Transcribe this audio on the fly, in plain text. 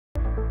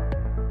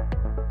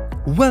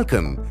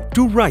Welcome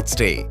to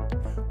RightStay.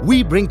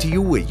 We bring to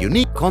you a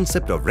unique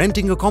concept of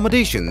renting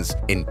accommodations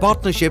in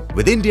partnership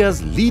with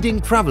India's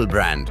leading travel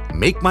brand,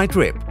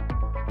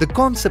 MakeMyTrip. The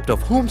concept of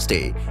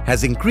homestay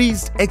has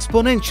increased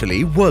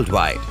exponentially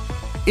worldwide.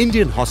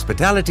 Indian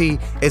hospitality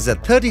is a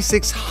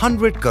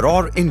 3600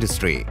 crore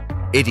industry.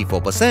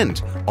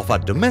 84% of our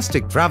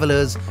domestic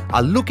travelers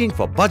are looking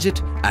for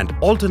budget and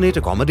alternate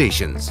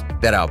accommodations.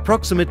 There are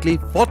approximately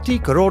 40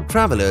 crore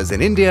travelers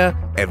in India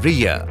every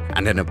year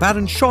and an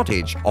apparent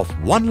shortage of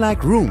 1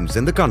 lakh rooms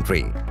in the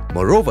country.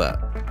 Moreover,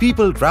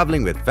 people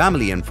traveling with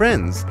family and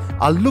friends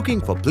are looking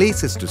for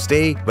places to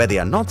stay where they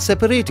are not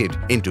separated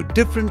into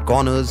different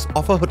corners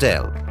of a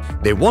hotel.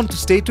 They want to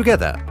stay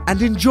together and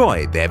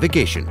enjoy their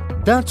vacation.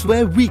 That's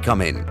where we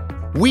come in.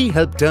 We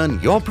help turn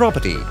your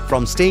property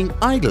from staying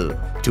idle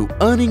to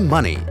earning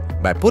money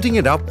by putting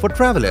it up for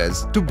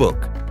travelers to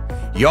book.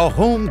 Your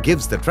home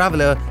gives the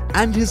traveler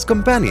and his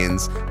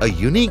companions a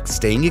unique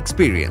staying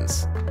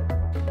experience.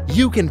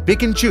 You can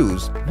pick and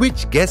choose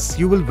which guests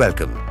you will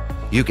welcome.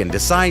 You can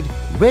decide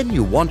when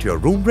you want your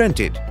room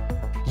rented.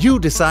 You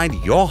decide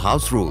your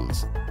house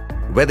rules.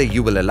 Whether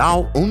you will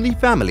allow only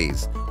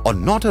families or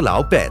not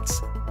allow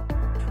pets.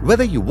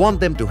 Whether you want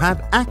them to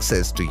have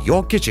access to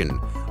your kitchen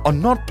or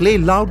not play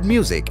loud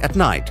music at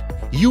night.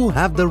 You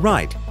have the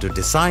right to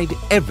decide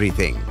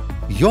everything.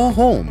 Your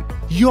home,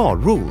 your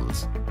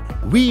rules.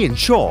 We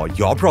insure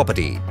your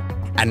property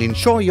and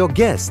ensure your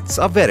guests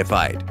are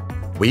verified.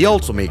 We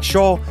also make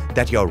sure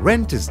that your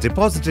rent is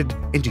deposited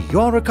into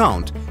your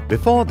account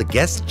before the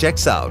guest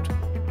checks out.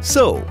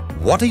 So,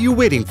 what are you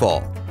waiting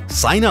for?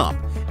 Sign up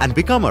and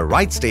become a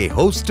RightStay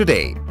host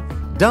today.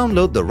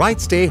 Download the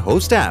RightStay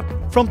host app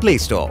from Play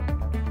Store.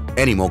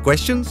 Any more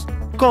questions?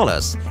 Call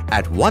us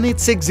at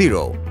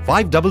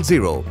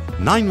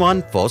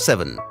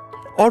 1860-500-9147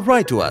 or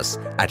write to us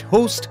at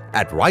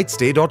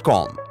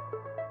host@rightstay.com.